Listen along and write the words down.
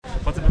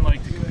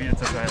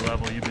such a high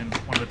level. You've been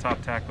one of the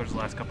top tacklers the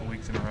last couple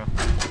weeks in a row.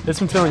 It's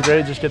been feeling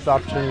great. Just get the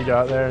opportunity to go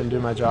out there and do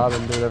my job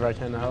and do whatever I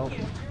can to help.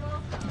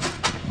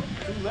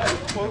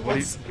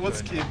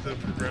 What's keep the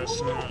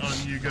progression on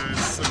you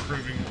guys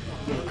improving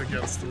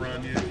against the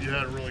run? You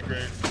had a really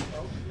great,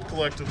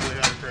 collectively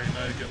had a great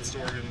night against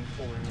Oregon,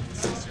 pulling the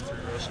 63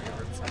 rushing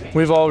yards.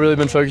 We've all really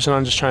been focusing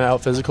on just trying to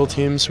out-physical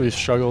teams. We've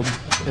struggled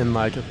in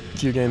like a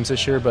few games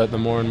this year, but the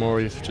more and more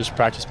we've just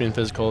practiced being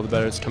physical, the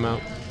better it's come out.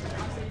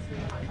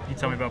 Can you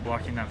tell me about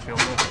blocking that field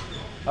goal?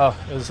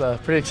 Oh, it was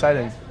pretty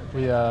exciting.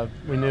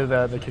 We knew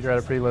that the kicker had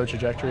a pretty low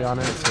trajectory on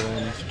it, so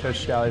then Coach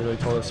Scally really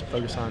told us to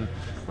focus on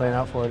laying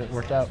out for it, and it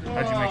worked out.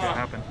 How'd you make it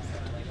happen?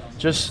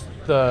 Just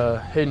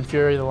the Hayden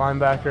Fury, the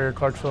linebacker,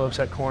 Clark Phillips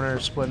at corner,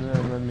 splitting it,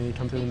 and then me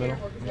come through the middle.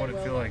 What did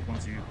it feel like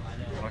once you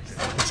blocked it?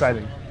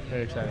 Exciting,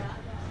 very exciting.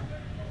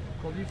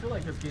 Well, do you feel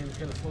like this game is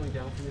kind of slowing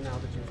down for you now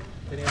that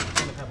you've been able to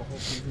kind of have a whole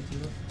season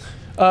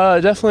to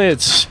it? Definitely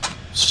it's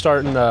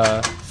starting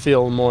to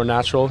feel more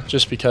natural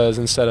just because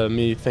instead of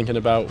me thinking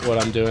about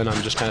what I'm doing,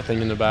 I'm just kind of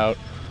thinking about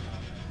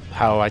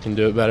how I can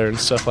do it better and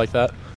stuff like that.